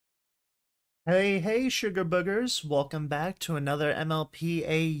Hey, sugar boogers. Welcome back to another MLP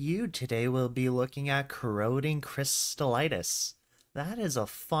AU. Today we'll be looking at corroding crystallitis. That is a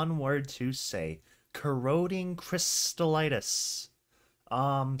fun word to say. Corroding crystallitis.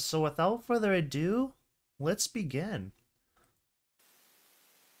 So without further ado, let's begin.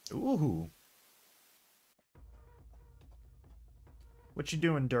 Ooh. What you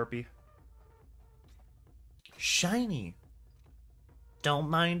doing, Derpy? Shiny. Don't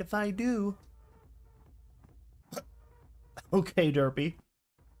mind if I do. Okay, Derpy.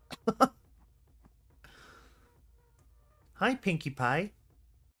 Hi, Pinkie Pie.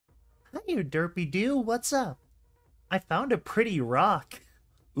 Hiya, Derpy Doo. What's up? I found a pretty rock.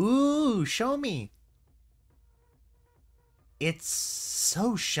 Ooh, show me. It's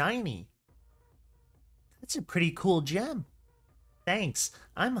so shiny. That's a pretty cool gem. Thanks.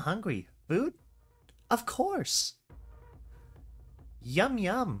 I'm hungry. Food? Of course. Yum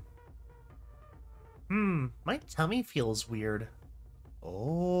yum. My tummy feels weird.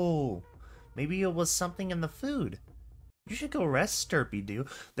 Oh, maybe it was something in the food. You should go rest, Derpy Doo.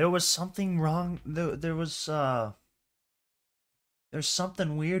 There was something wrong. There's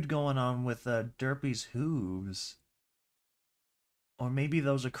something weird going on with Derpy's hooves. Or maybe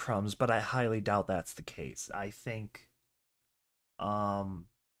those are crumbs, but I highly doubt that's the case. I think, um,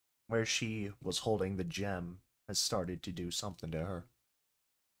 where she was holding the gem has started to do something to her.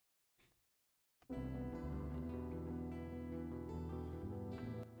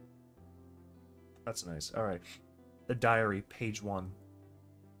 That's nice. Alright. The diary, page 1.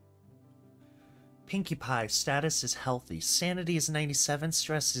 Pinkie Pie, status is healthy. Sanity is 97,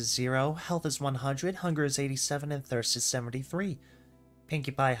 stress is 0, health is 100, hunger is 87, and thirst is 73.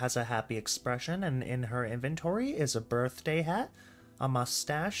 Pinkie Pie has a happy expression, and in her inventory is a birthday hat, a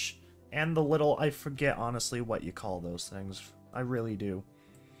mustache, and the little, I forget honestly what you call those things. I really do.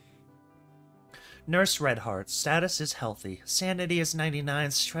 Nurse Redheart, status is healthy. Sanity is 99,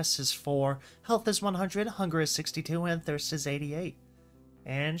 stress is 4, health is 100, hunger is 62, and thirst is 88.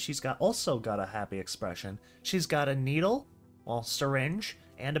 And she's also got a happy expression. She's got a needle, well, syringe,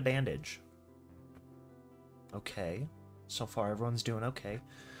 and a bandage. Okay. So far, everyone's doing okay.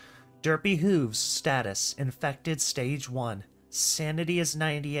 Derpy Hooves, status, infected stage 1. Sanity is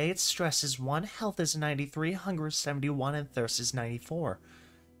 98, stress is 1, health is 93, hunger is 71, and thirst is 94.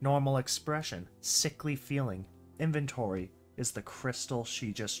 Normal expression, sickly feeling. Inventory is the crystal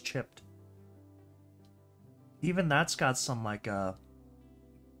she just chipped. Even that's got some,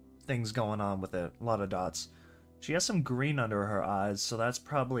 things going on with it. A lot of dots. She has some green under her eyes, so that's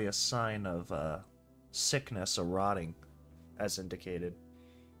probably a sign of, sickness or rotting, as indicated.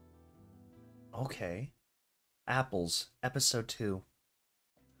 Okay. Apples, episode 2.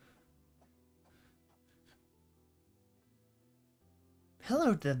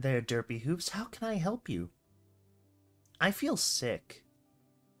 Hello there, Derpy Hoops. How can I help you? I feel sick.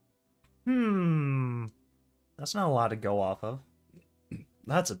 That's not a lot to go off of.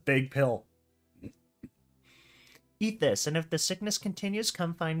 That's a big pill. Eat this, and if the sickness continues,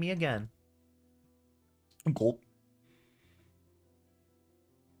 come find me again. Gulp.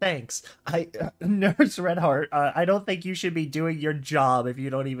 Thanks. Nurse Redheart, I don't think you should be doing your job if you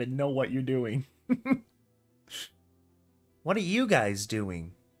don't even know what you're doing. What are you guys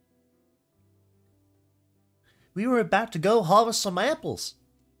doing? We were about to go harvest some apples.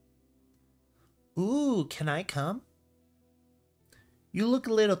 Ooh, can I come? You look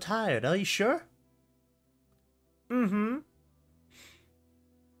a little tired, are you sure? Mm-hmm.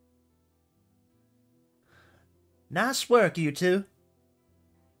 Nice work, you two.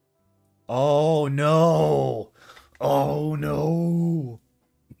 Oh, no. Oh, no.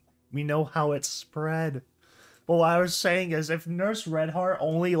 We know how it's spread. But what I was saying is, if Nurse Redheart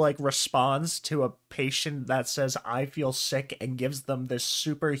only, responds to a patient that says, I feel sick, and gives them this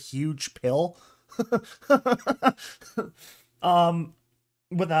super huge pill,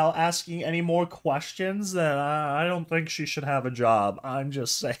 without asking any more questions, then I don't think she should have a job. I'm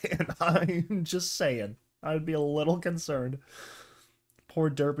just saying. I'm just saying. I'd be a little concerned. Poor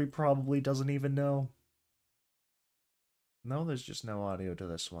Derpy probably doesn't even know. No, there's just no audio to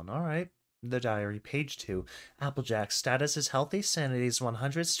this one. Alright. The diary, page 2. Applejack, status is healthy, sanity is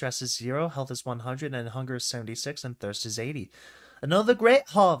 100, stress is 0, health is 100, and hunger is 76, and thirst is 80. Another great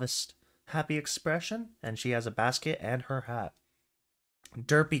harvest! Happy expression, and she has a basket and her hat.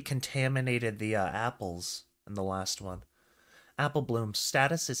 Derpy contaminated the apples in the last one. Apple Bloom,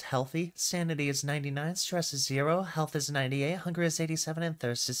 status is healthy, sanity is 99, stress is 0, health is 98, hunger is 87, and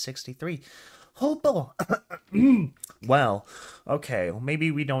thirst is 63. Oh boy. Well, okay,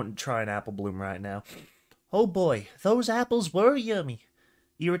 maybe we don't try an apple bloom right now. Oh boy, those apples were yummy.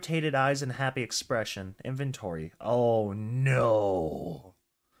 Irritated eyes and happy expression. Inventory. Oh no.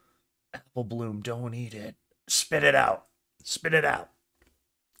 Apple Bloom, don't eat it. Spit it out. Spit it out.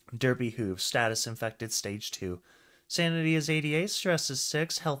 Derpy hooves. Status infected stage 2. Sanity is 88, stress is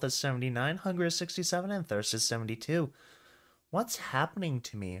 6, health is 79, hunger is 67, and thirst is 72. What's happening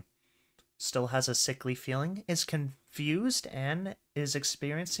to me? Still has a sickly feeling, is confused, and is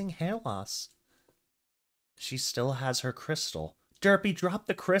experiencing hair loss. She still has her crystal. Derpy, drop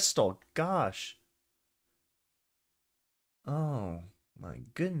the crystal. Gosh. Oh, my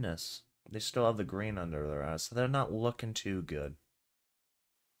goodness. They still have the green under their eyes, so they're not looking too good.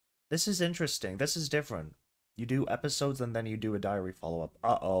 This is interesting. This is different. You do episodes and then you do a diary follow-up.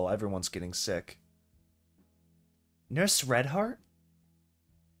 Uh-oh, everyone's getting sick. Nurse Redheart?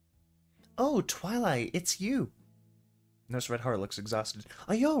 Oh, Twilight, it's you. Nurse Redheart looks exhausted.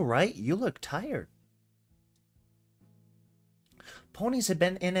 Are you alright? You look tired. Ponies have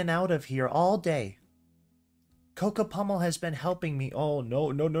been in and out of here all day. Coca Pummel has been helping me. Oh, no,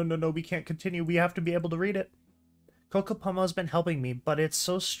 we can't continue. We have to be able to read it. Coca Pummel has been helping me, but it's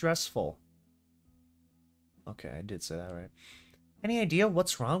so stressful. Okay, I did say that right. Any idea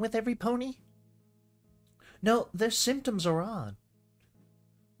what's wrong with every pony? No, their symptoms are odd.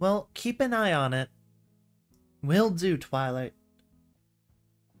 Well, keep an eye on it. Will do, Twilight.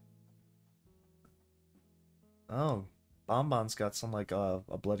 Oh, Bonbon's got some, like, a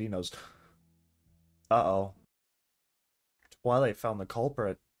bloody nose. Uh-oh. Twilight found the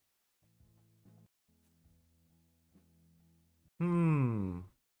culprit.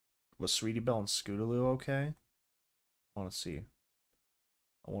 Was Sweetie Belle and Scootaloo okay? I want to see.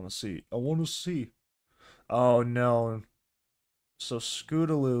 I want to see. I want to see. Oh, no. So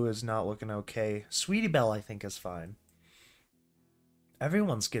Scootaloo is not looking okay. Sweetie Belle, I think, is fine.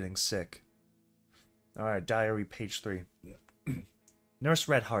 Everyone's getting sick. Alright, diary, page 3. Nurse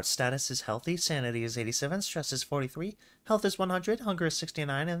Redheart, status is healthy, sanity is 87, stress is 43, health is 100, hunger is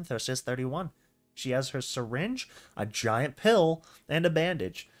 69, and thirst is 31. She has her syringe, a giant pill, and a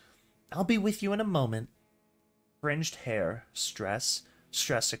bandage. I'll be with you in a moment. Fringed hair, stress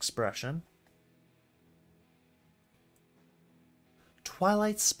expression.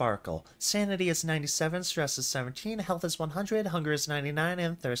 Twilight Sparkle, sanity is 97, stress is 17, health is 100, hunger is 99,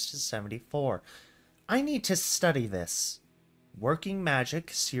 and thirst is 74. I need to study this. Working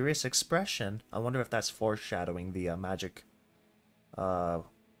magic, serious expression. I wonder if that's foreshadowing the magic.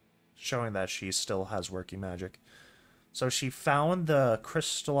 Showing that she still has working magic. So she found the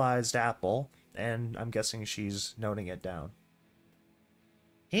crystallized apple, and I'm guessing she's noting it down.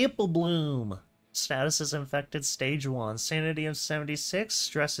 Apple Bloom. Status is infected, stage 1. Sanity is 76,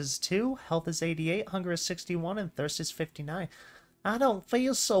 stress is 2, health is 88, hunger is 61, and thirst is 59. I don't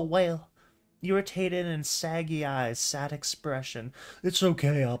feel so well. Irritated and saggy eyes, sad expression. It's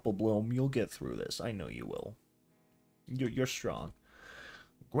okay, Apple Bloom. You'll get through this. I know you will. You're strong.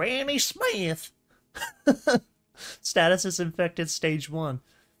 Granny Smith. Status is infected, stage 1.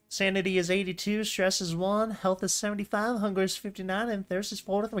 Sanity is 82, stress is 1, health is 75, hunger is 59, and thirst is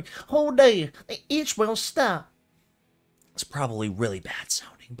 43. Oh, dear. The itch will stop. It's probably really bad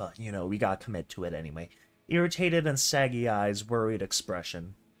sounding, but, you know, we gotta commit to it anyway. Irritated and saggy eyes, worried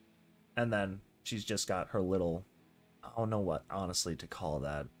expression. And then she's just got her little... I don't know what, honestly, to call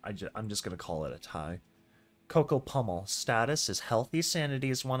that. I'm just gonna call it a tie. Coco Pummel. Status is healthy, sanity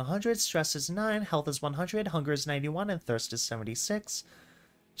is 100, stress is 9, health is 100, hunger is 91, and thirst is 76.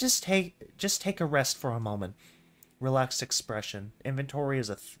 Just take a rest for a moment. Relaxed expression. Inventory is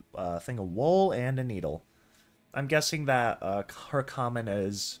a thing of wool and a needle. I'm guessing that her comment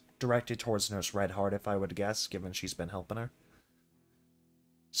is directed towards Nurse Redheart, if I would guess, given she's been helping her.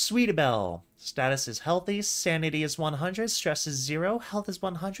 Sweetie Belle. Status is healthy, sanity is 100, stress is 0, health is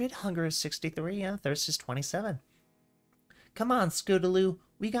 100, hunger is 63, and thirst is 27. Come on, Scootaloo,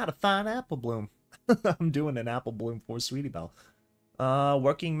 we gotta find Apple Bloom. I'm doing an Apple Bloom for Sweetie Belle.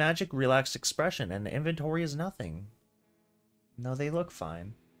 Working magic, relaxed expression, and inventory is nothing. No, they look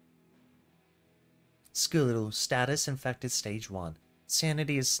fine. Scootaloo. Status infected, stage 1.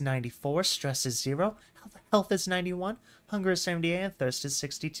 Sanity is 94, stress is 0, health is 91, hunger is 78, and thirst is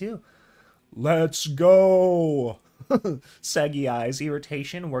 62. Let's go! Saggy eyes,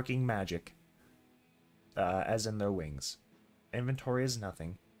 irritation, working magic. As in their wings. Inventory is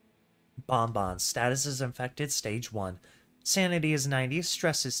nothing. Bonbon. Status is infected, stage 1. Sanity is 90,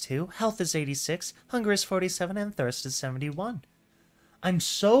 stress is 2, health is 86, hunger is 47, and thirst is 71. I'm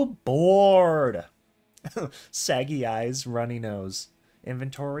so bored! Saggy eyes, runny nose.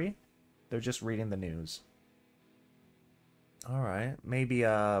 Inventory? They're just reading the news. Alright, maybe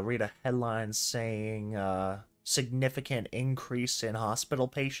read a headline saying significant increase in hospital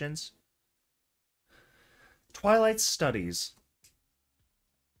patients. Twilight studies.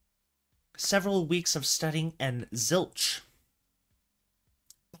 Several weeks of studying and zilch.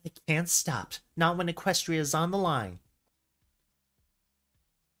 But I can't stop. Not when Equestria is on the line.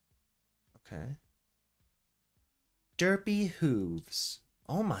 Okay. Derpy hooves.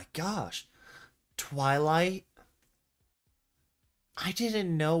 Oh my gosh. Twilight. I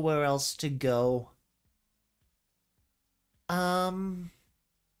didn't know where else to go. Fine.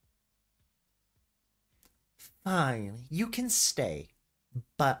 You can stay.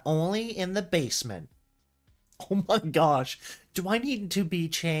 But only in the basement. Oh my gosh. Do I need to be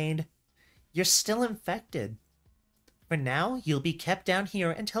chained? You're still infected. For now, you'll be kept down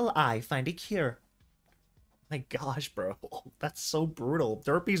here until I find a cure. My gosh, bro. That's so brutal.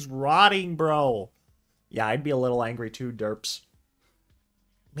 Derpy's rotting, bro. Yeah, I'd be a little angry too, Derps.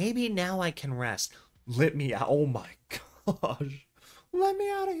 Maybe now I can rest. Let me out. Oh my gosh. Let me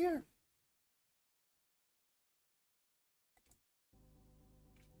out of here.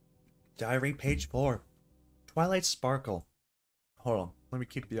 Diary, page 4. Twilight Sparkle. Hold on. Let me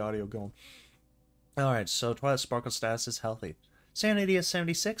keep the audio going. Alright, so Twilight Sparkle status is healthy. Sanity is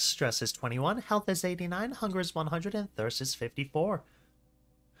 76, stress is 21, health is 89, hunger is 100, and thirst is 54.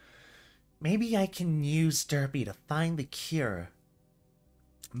 Maybe I can use Derpy to find the cure.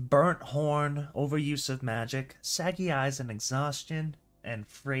 Burnt horn, overuse of magic, saggy eyes and exhaustion, and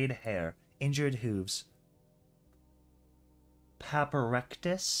frayed hair, injured hooves.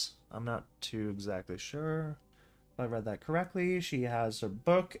 Paparectus? I'm not too exactly sure if I read that correctly. She has her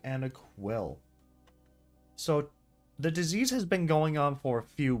book and a quill. So, the disease has been going on for a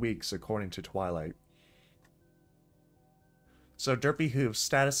few weeks, according to Twilight. So, Derpy hooves,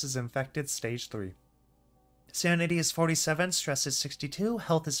 status is infected, stage 3. Sanity is 47, stress is 62,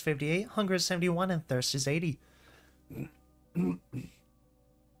 health is 58, hunger is 71, and thirst is 80.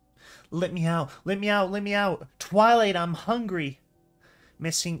 Let me out, let me out, let me out. Twilight, I'm hungry.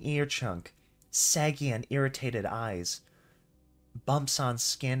 Missing ear chunk, saggy and irritated eyes, bumps on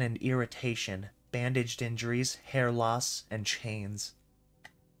skin and irritation, bandaged injuries, hair loss, and chains.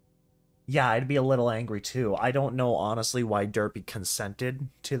 Yeah, I'd be a little angry too. I don't know honestly why Derpy consented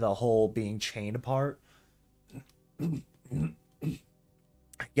to the whole being chained part.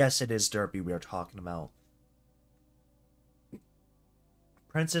 Yes, it is Derpy we are talking about.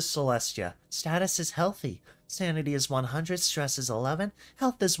 Princess Celestia. Status is healthy. Sanity is 100, stress is 11,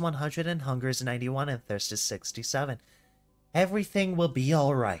 health is 100, and hunger is 91, and thirst is 67. Everything will be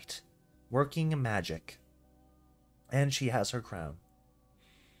alright. Working magic. And she has her crown.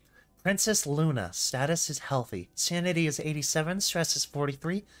 Princess Luna. Status is healthy. Sanity is 87, stress is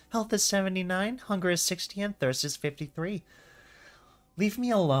 43, health is 79, hunger is 60, and thirst is 53. Leave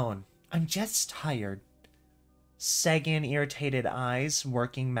me alone. I'm just tired. Sagan, irritated eyes,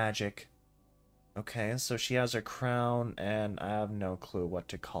 working magic. Okay, so she has her crown, and I have no clue what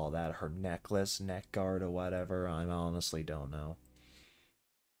to call that. Her necklace, neck guard, or whatever. I honestly don't know.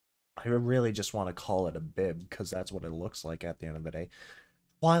 I really just want to call it a bib, because that's what it looks like at the end of the day.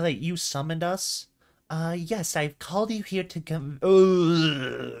 Twilight, you summoned us? Yes, I've called you here to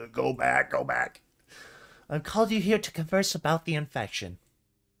go back. I've called you here to converse about the infection.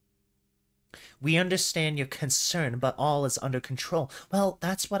 We understand your concern, but all is under control. Well,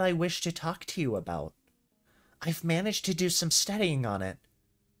 that's what I wish to talk to you about. I've managed to do some studying on it.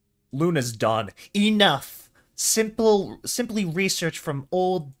 Luna's done. Enough! Simply research from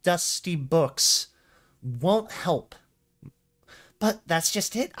old, dusty books won't help. But that's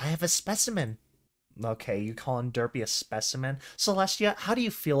just it. I have a specimen. Okay, you calling Derpy a specimen? Celestia, how do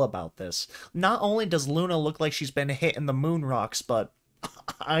you feel about this? Not only does Luna look like she's been hit in the moon rocks, but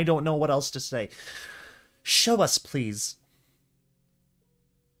I don't know what else to say. Show us, please.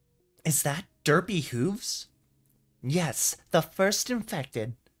 Is that Derpy hooves? Yes, the first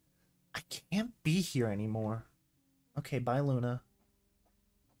infected. I can't be here anymore. Okay, bye, Luna.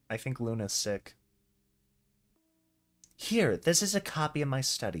 I think Luna's sick. Here, this is a copy of my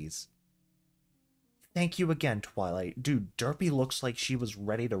studies. Thank you again, Twilight. Dude, Derpy looks like she was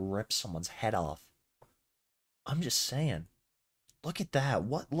ready to rip someone's head off. I'm just saying. Look at that.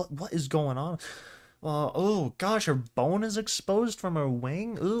 What is going on? Oh, gosh, her bone is exposed from her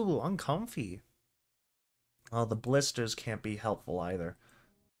wing? Ooh, uncomfy. Oh, the blisters can't be helpful either.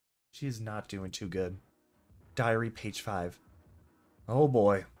 She's not doing too good. Diary, page 5. Oh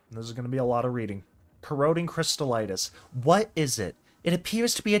boy, this is going to be a lot of reading. Corroding Crystalitis. What is it? It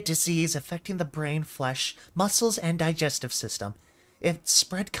appears to be a disease affecting the brain, flesh, muscles, and digestive system. It's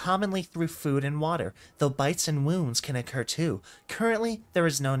spread commonly through food and water, though bites and wounds can occur too. Currently, there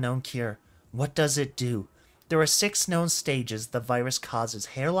is no known cure. What does it do? There are 6 known stages the virus causes: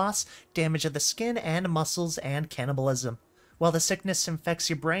 hair loss, damage of the skin and muscles, and cannibalism. While the sickness infects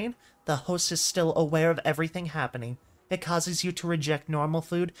your brain, the host is still aware of everything happening. It causes you to reject normal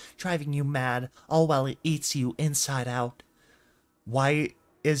food, driving you mad, all while it eats you inside out. Why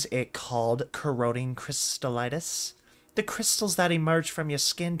is it called corroding crystallitis? The crystals that emerge from your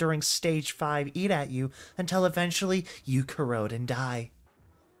skin during stage 5 eat at you until eventually you corrode and die.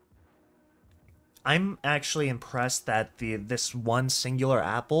 I'm actually impressed that this one singular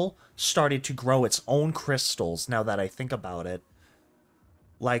apple started to grow its own crystals now that I think about it.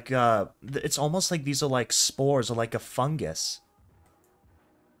 Like, it's almost like these are like spores or like a fungus.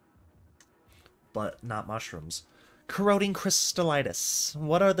 But not mushrooms. Corroding crystallitis.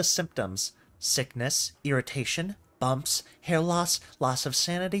 What are the symptoms? Sickness, irritation, bumps, hair loss, loss of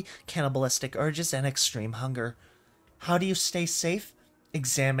sanity, cannibalistic urges, and extreme hunger. How do you stay safe?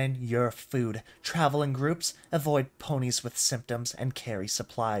 Examine your food, travel in groups, avoid ponies with symptoms, and carry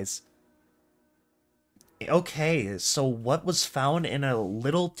supplies. Okay, so what was found in a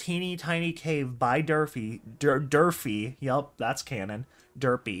little teeny tiny cave by Durfee, yup, that's canon,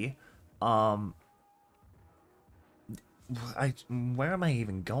 Derpy, where am I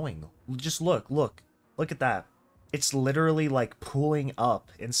even going? Just look at that. It's literally like pooling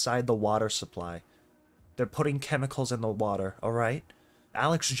up inside the water supply. They're putting chemicals in the water, alright?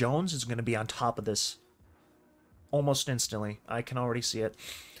 Alex Jones is going to be on top of this almost instantly. I can already see it.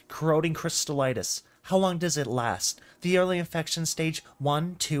 Corroding crystallitis. How long does it last? The early infection stage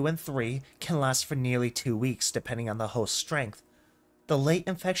 1, 2, and 3 can last for nearly 2 weeks, depending on the host's strength. The late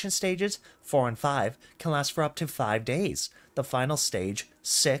infection stages, 4 and 5, can last for up to 5 days. The final stage,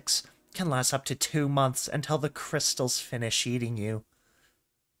 6, can last up to 2 months until the crystals finish eating you.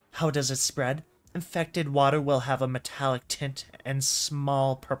 How does it spread? Infected water will have a metallic tint and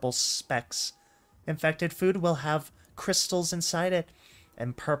small purple specks. Infected food will have crystals inside it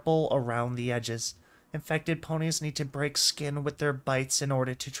and purple around the edges. Infected ponies need to break skin with their bites in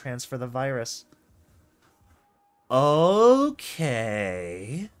order to transfer the virus.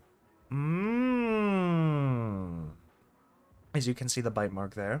 Okay. As you can see the bite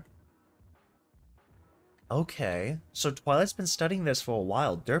mark there. Okay. So Twilight's been studying this for a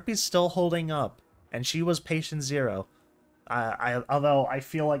while. Derpy's still holding up. And she was patient 0. Although I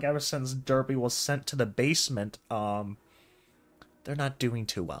feel like ever since Derpy was sent to the basement, they're not doing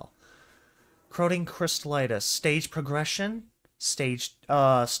too well. Corroding crystallitis. Stage progression. Stage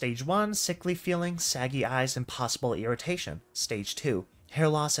 1, sickly feeling, saggy eyes, and possible irritation. Stage 2, hair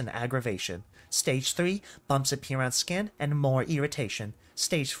loss and aggravation. Stage 3, bumps appear on skin and more irritation.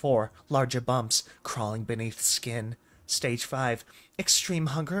 Stage 4, larger bumps crawling beneath skin. Stage 5, extreme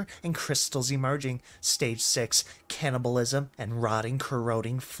hunger and crystals emerging. Stage 6, cannibalism and rotting,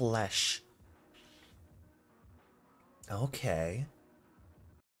 corroding flesh. Okay.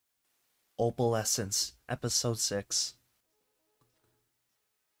 Opalescence, Episode 6.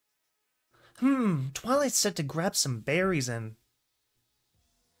 Twilight said to grab some berries and...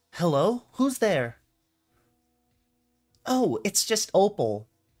 Hello? Who's there? Oh, it's just Opal.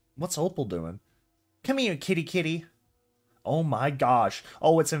 What's Opal doing? Come here, kitty kitty. Oh my gosh.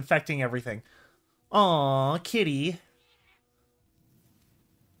 Oh, it's infecting everything. Aw, kitty.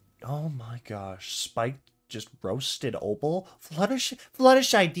 Oh my gosh. Spike just roasted Opal?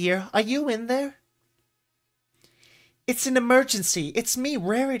 Fluttershy, dear, are you in there? It's an emergency. It's me,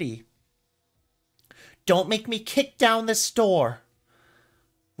 Rarity. Don't make me kick down this door.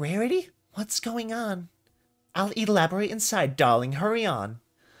 Rarity? What's going on? I'll elaborate inside, darling. Hurry on.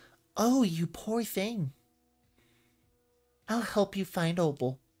 Oh, you poor thing. I'll help you find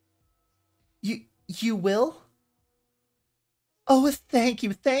Opal. You will? Oh, thank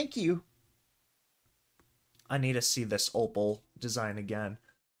you, thank you. I need to see this Opal design again.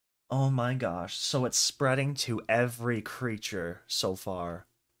 Oh my gosh. So it's spreading to every creature so far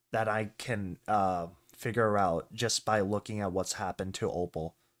that I can figure out just by looking at what's happened to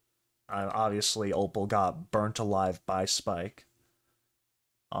Opal. Obviously, Opal got burnt alive by Spike.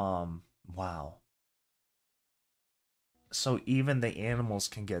 Wow. So even the animals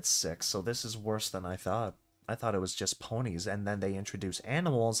can get sick, so this is worse than I thought. I thought it was just ponies, and then they introduce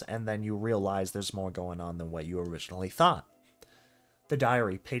animals, and then you realize there's more going on than what you originally thought. The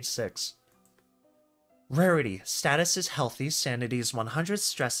diary, page 6. Rarity. Status is healthy. Sanity is 100.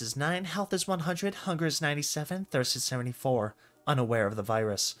 Stress is 9. Health is 100. Hunger is 97. Thirst is 74. Unaware of the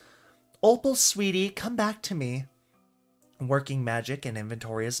virus. Opal, sweetie, come back to me. Working magic and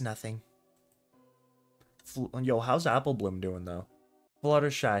inventory is nothing. Yo, how's Apple Bloom doing, though?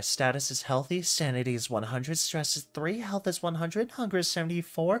 Fluttershy, status is healthy, sanity is 100, stress is 3, health is 100, hunger is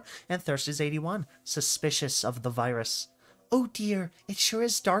 74, and thirst is 81. Suspicious of the virus. Oh dear, it sure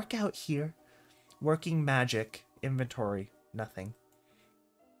is dark out here. Working magic, inventory, nothing.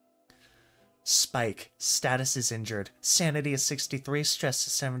 Spike, status is injured, sanity is 63, stress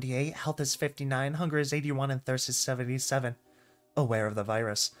is 78, health is 59, hunger is 81, and thirst is 77. Aware of the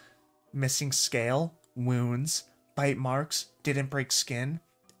virus. Missing scale, wounds, bite marks, didn't break skin,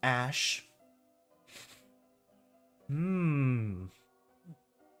 ash.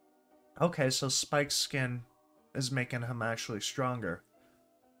 Okay, so Spike's skin is making him actually stronger.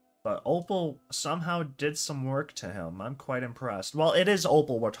 But Opal somehow did some work to him. I'm quite impressed. Well, it is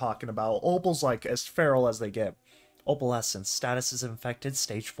Opal we're talking about. Opal's like as feral as they get. Opalescence. Status is infected,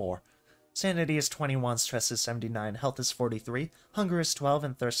 stage 4. Sanity is 21, stress is 79, health is 43, hunger is 12,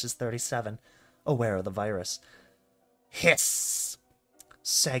 and thirst is 37. Aware of the virus. Hiss!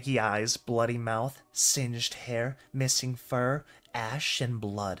 Saggy eyes, bloody mouth, singed hair, missing fur, ash, and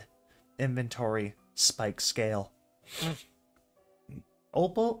blood. Inventory. Spike scale.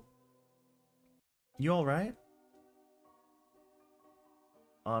 Opal? You alright?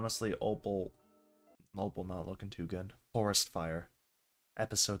 Honestly, Opal not looking too good. Forest Fire.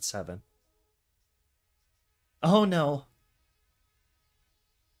 Episode 7. Oh no!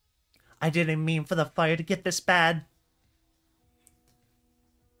 I didn't mean for the fire to get this bad.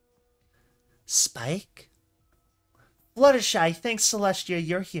 Spike? Fluttershy, thanks Celestia,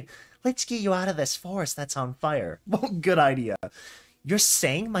 you're here. Let's get you out of this forest that's on fire. Well, good idea. You're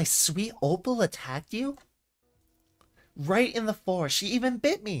saying my sweet Opal attacked you? Right in the forest, she even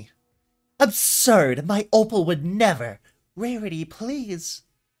bit me. Absurd! My Opal would never! Rarity, please!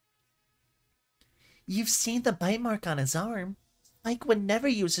 You've seen the bite mark on his arm. Spike would never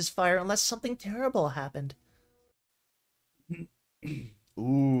use his fire unless something terrible happened.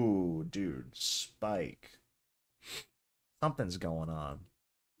 Ooh, dude, Spike. Something's going on.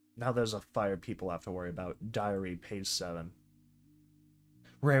 Now there's a fire people have to worry about. Diary, page 7.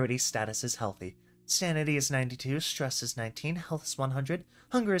 Rarity status is healthy. Sanity is 92, stress is 19, health is 100,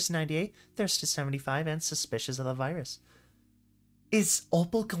 hunger is 98, thirst is 75, and suspicious of the virus. Is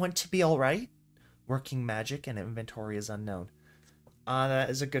Opal going to be alright? Working magic and inventory is unknown. That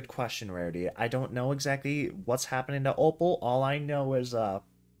is a good question, Rarity. I don't know exactly what's happening to Opal. All I know is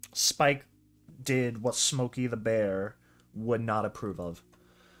Spike did what Smokey the Bear would not approve of.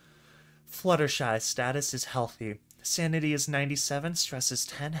 Fluttershy status is healthy. Sanity is 97, stress is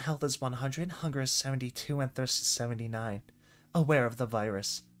 10, health is 100, hunger is 72, and thirst is 79. Aware of the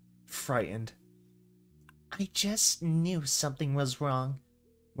virus. Frightened. I just knew something was wrong.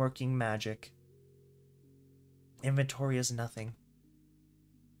 Working magic. Inventory is nothing.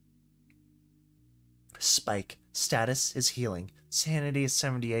 Spike. Status is healing. Sanity is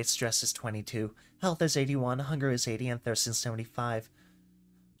 78, stress is 22, health is 81, hunger is 80, and thirst is 75.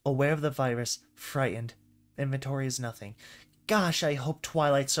 Aware of the virus. Frightened. Inventory is nothing. Gosh, I hope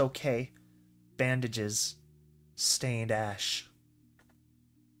Twilight's okay. Bandages. Stained ash.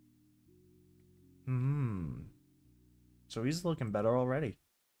 So he's looking better already.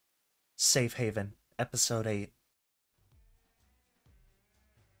 Safe Haven. Episode 8.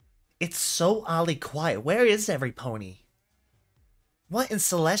 It's so oddly quiet. Where is every pony? What in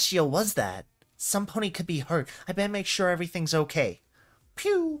Celestial was that? Some pony could be hurt. I better make sure everything's okay.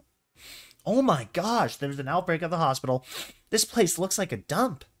 Pew! Oh my gosh, there's an outbreak at the hospital. This place looks like a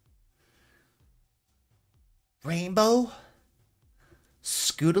dump. Rainbow?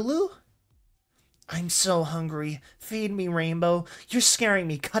 Scootaloo? I'm so hungry. Feed me, Rainbow. You're scaring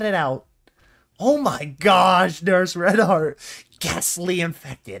me. Cut it out. Oh my gosh, Nurse Redheart. Ghastly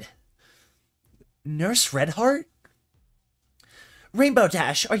infected. Nurse Redheart? Rainbow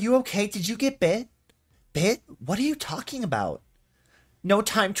Dash, are you okay? Did you get bit? Bit? What are you talking about? No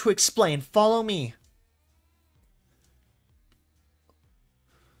time to explain. Follow me.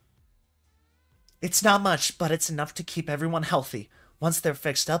 It's not much, but it's enough to keep everyone healthy. Once they're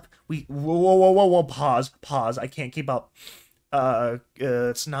fixed up, we... Whoa. Pause. I can't keep up.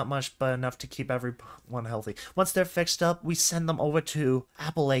 It's not much, but enough to keep everyone healthy. Once they're fixed up, we send them over to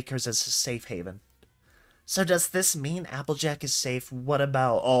Apple Acres as a safe haven. So does this mean Applejack is safe? What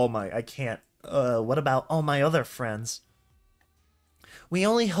about... what about all my other friends? We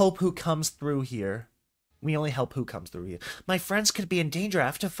only hope who comes through here. My friends could be in danger. I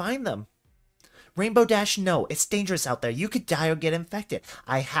have to find them. Rainbow Dash, no. It's dangerous out there. You could die or get infected.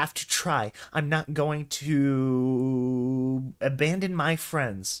 I have to try. I'm not going to abandon my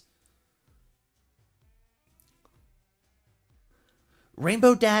friends.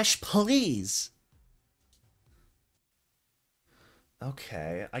 Rainbow Dash, please.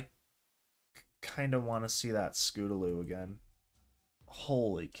 Okay, I kind of want to see that Scootaloo again.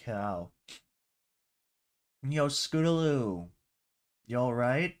 Holy cow. Yo, Scootaloo. You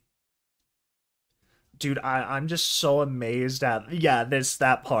alright? Dude, I'm just so amazed at, yeah,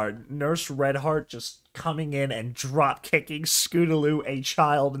 that part. Nurse Redheart just coming in and drop kicking Scootaloo, a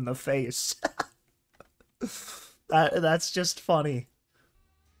child, in the face. That's just funny.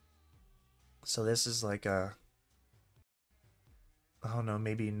 So this is like a, I don't know,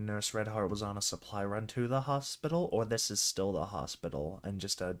 maybe Nurse Redheart was on a supply run to the hospital, or this is still the hospital and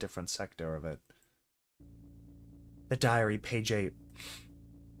just a different sector of it. The diary, page 8.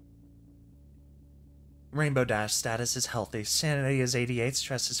 Rainbow Dash status is healthy. Sanity is 88,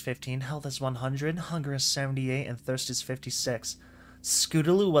 stress is 15, health is 100, hunger is 78, and thirst is 56.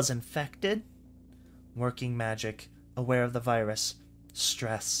 Scootaloo was infected. Working magic. Aware of the virus.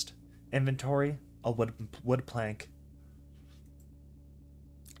 Stressed. Inventory, a wood plank.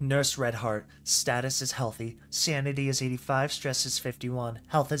 Nurse Redheart, status is healthy. Sanity is 85, stress is 51,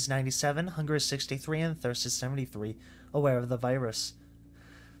 health is 97, hunger is 63, and thirst is 73. Aware of the virus.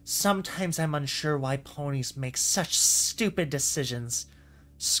 Sometimes I'm unsure why ponies make such stupid decisions.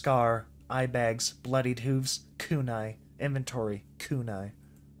 Scar, eye bags, bloodied hooves, kunai. Inventory, kunai.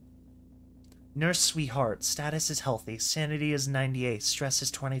 Nurse Sweetheart, status is healthy. Sanity is 98, stress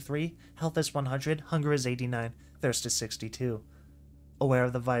is 23, health is 100, hunger is 89, thirst is 62. Aware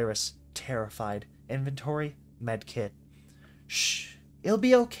of the virus, terrified. Inventory, medkit. Shh, it'll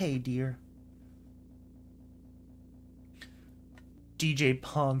be okay, dear. DJ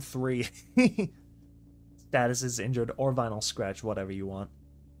Pawn 3. Status is injured or vinyl scratch, whatever you want.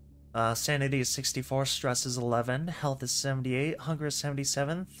 Sanity is 64, stress is 11, health is 78, hunger is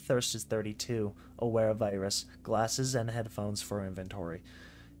 77, thirst is 32. Aware of virus, glasses and headphones for inventory.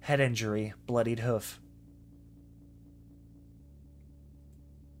 Head injury, bloodied hoof.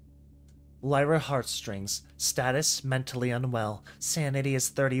 Lyra Heartstrings, status mentally unwell. Sanity is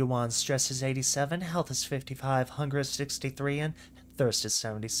 31, stress is 87, health is 55, hunger is 63, and thirst is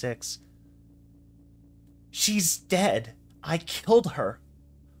 76. She's dead. I killed her.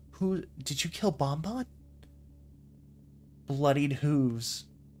 Who did you kill? Bonbon? Bloodied hooves,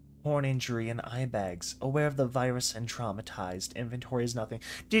 horn injury, and eye bags. Aware of the virus and traumatized. Inventory is nothing.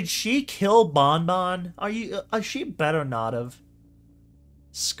 Did she kill Bonbon? She better not have.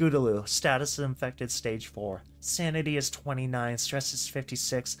 Scootaloo, status is infected, stage 4. Sanity is 29, stress is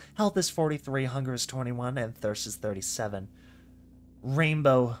 56, health is 43, hunger is 21, and thirst is 37.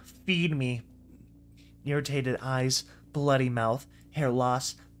 Rainbow, feed me. Irritated eyes, bloody mouth, hair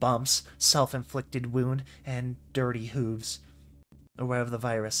loss, bumps, self-inflicted wound, and dirty hooves. Aware of the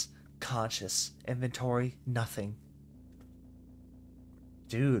virus, conscious. Inventory, nothing.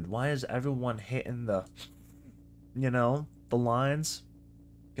 Dude, why is everyone hitting the, the lines?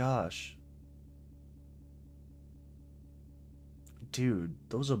 Gosh. Dude,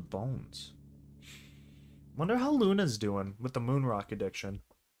 those are bones. Wonder how Luna's doing with the moon rock addiction.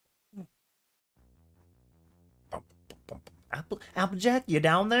 Applejack, you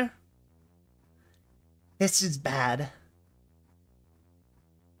down there? This is bad.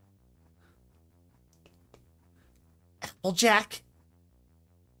 Applejack?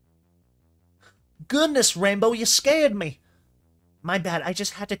 Goodness, Rainbow, you scared me. My bad, I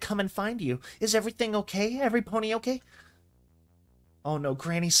just had to come and find you. Is everything okay? Every pony okay? Oh no,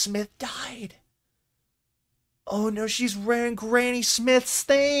 Granny Smith died. Oh no, she's wearing Granny Smith's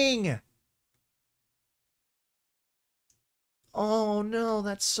thing. Oh no,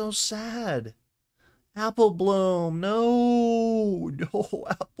 that's so sad. Apple Bloom, no. No,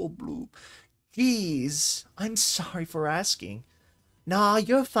 Apple Bloom. Jeez, I'm sorry for asking. Nah,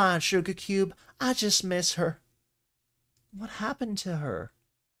 you're fine, Sugar Cube. I just miss her. What happened to her?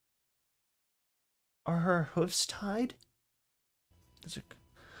 Are her hoofs tied?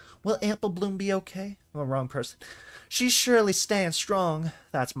 Will Apple Bloom be okay? Oh, wrong person. She's surely staying strong.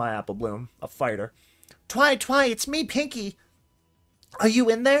 That's my Apple Bloom, a fighter. Twy, it's me, Pinky. Are you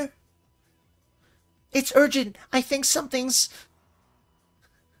in there? It's urgent. I think something's...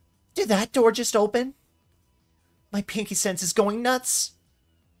 Did that door just open? My Pinky sense is going nuts.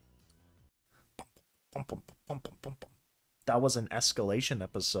 That was an escalation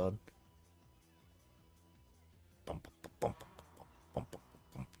episode.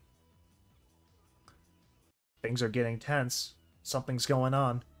 Things are getting tense. Something's going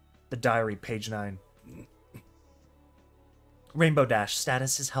on. The diary, page 9. Rainbow Dash,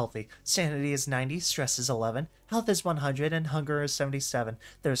 status is healthy. Sanity is 90, stress is 11, health is 100, and hunger is 77.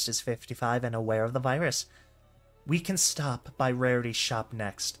 Thirst is 55, and aware of the virus. We can stop by Rarity Shop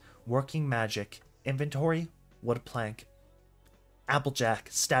next. Working magic. Inventory, wood plank. Applejack,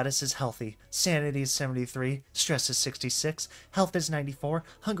 status is healthy, sanity is 73, stress is 66, health is 94,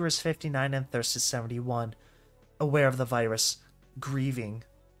 hunger is 59, and thirst is 71. Aware of the virus, grieving.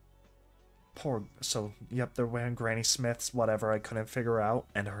 Poor, so, yep, they're wearing Granny Smith's, whatever I couldn't figure out,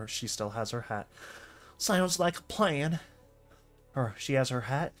 and she still has her hat. Sounds like a plan. Or, she has her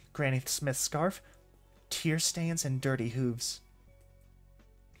hat, Granny Smith's scarf, tear stains, and dirty hooves.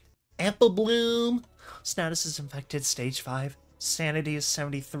 Apple Bloom! Status is infected, stage 5. Sanity is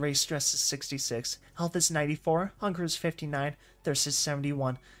 73, stress is 66, health is 94, hunger is 59, thirst is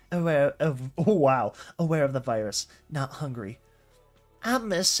 71. Aware of the virus, not hungry. I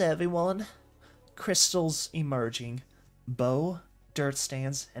miss everyone. Crystals emerging. Bow, dirt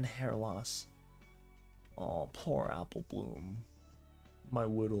stains, and hair loss. Oh, poor Apple Bloom. My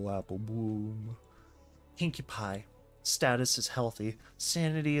little Apple Bloom. Pinkie Pie. Status is healthy.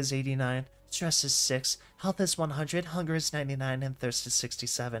 Sanity is 89. Stress is 6. Health is 100. Hunger is 99. And thirst is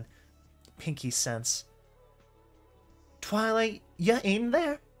 67. Pinky Sense. Twilight, you in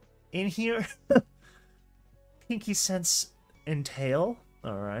there? In here? Pinky Sense entail.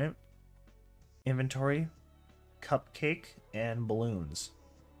 Alright. Inventory. Cupcake. And balloons.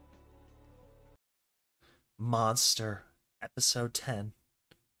 Monster. Episode 10.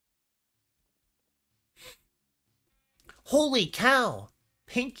 Holy cow!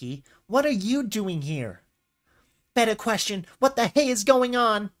 Pinky, what are you doing here? Better question, what the hey is going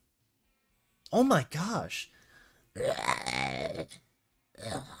on? Oh my gosh.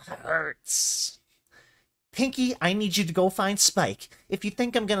 Hurts. Pinky, I need you to go find Spike. If you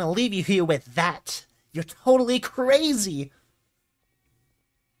think I'm gonna leave you here with that, you're totally crazy.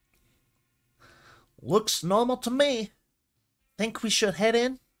 Looks normal to me. Think we should head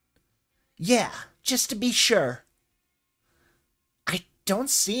in? Yeah, just to be sure. I don't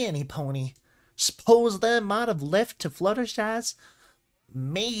see any pony. Suppose they might have left to Fluttershy's?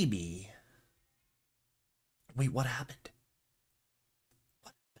 Maybe. Wait, what happened?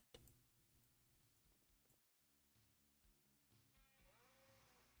 What happened?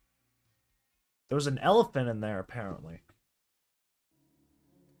 There was an elephant in there, apparently.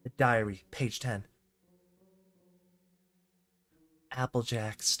 The diary, page 10.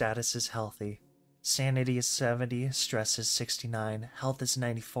 Applejack, status is healthy. Sanity is 70, stress is 69, health is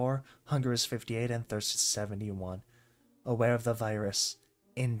 94, hunger is 58, and thirst is 71. Aware of the virus.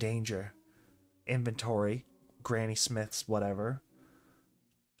 In danger. Inventory. Granny Smith's whatever.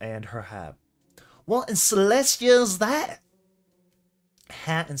 And her hat. What in Celestia is that?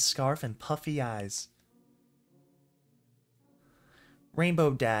 Hat and scarf and puffy eyes.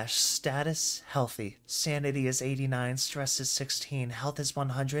 Rainbow Dash, status healthy, sanity is 89, stress is 16, health is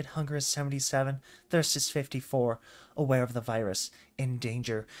 100, hunger is 77, thirst is 54, aware of the virus, in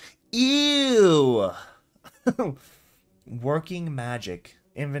danger. Ew! Working magic,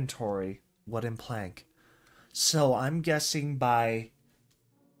 inventory, wooden plank. So I'm guessing by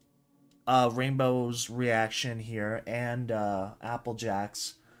Rainbow's reaction here and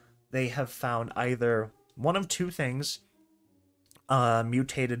Applejack's, they have found either one of two things.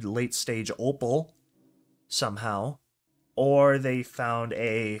 Mutated late-stage opal, somehow. Or they found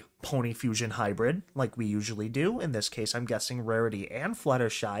a pony fusion hybrid, like we usually do. In this case, I'm guessing Rarity and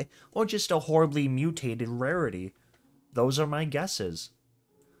Fluttershy, or just a horribly mutated Rarity. Those are my guesses.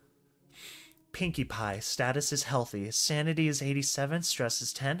 Pinkie Pie, status is healthy. Sanity is 87, stress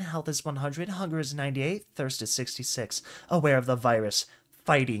is 10, health is 100, hunger is 98, thirst is 66. Aware of the virus.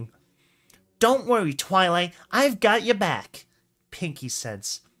 Fighting. Don't worry, Twilight, I've got your back. Pinky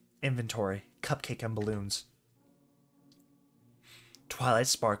Sense. Inventory. Cupcake and balloons. Twilight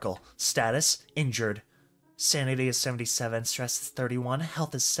Sparkle. Status. Injured. Sanity is 77. Stress is 31.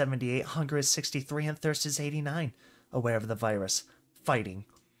 Health is 78. Hunger is 63. And thirst is 89. Aware of the virus. Fighting.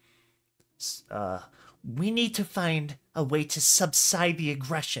 We need to find a way to subside the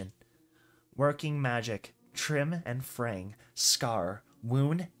aggression. Working magic. Trim and fraying. Scar.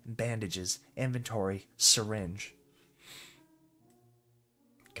 Wound. Bandages. Inventory. Syringe.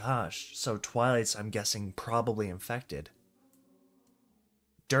 Gosh, so Twilight's, I'm guessing, probably infected.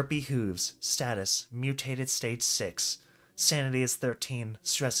 Derpy Hooves. Status. Mutated stage 6. Sanity is 13.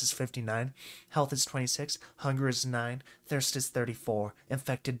 Stress is 59. Health is 26. Hunger is 9. Thirst is 34.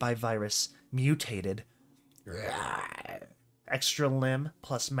 Infected by virus. Mutated. Extra limb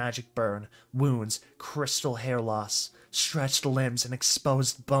plus magic burn. Wounds. Crystal hair loss. Stretched limbs and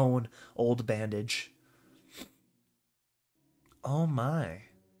exposed bone. Old bandage. Oh my.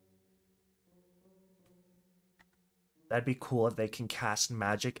 That'd be cool if they can cast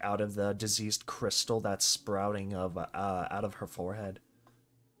magic out of the diseased crystal that's sprouting out of her forehead.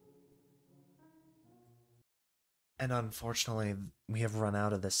 And unfortunately, we have run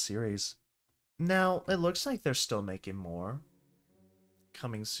out of this series. Now, it looks like they're still making more.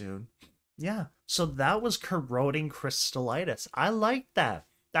 Coming soon. Yeah, so that was Corroding Crystalitis. I liked that.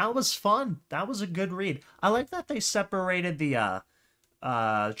 That was fun. That was a good read. I like that they separated the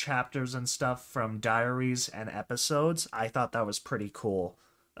chapters and stuff from diaries and episodes. I thought that was pretty cool.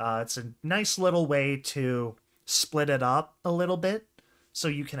 It's a nice little way to split it up a little bit so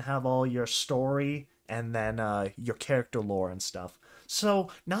you can have all your story and then your character lore and stuff. So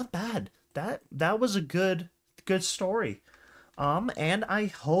not bad. That was a good story. And I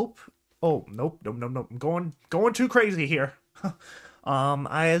hope. Oh nope, nope, nope, nope. I'm going too crazy here.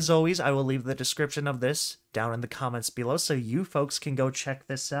 As always, I will leave the description of this down in the comments below so you folks can go check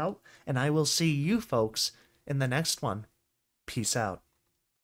this out. And I will see you folks in the next one. Peace out.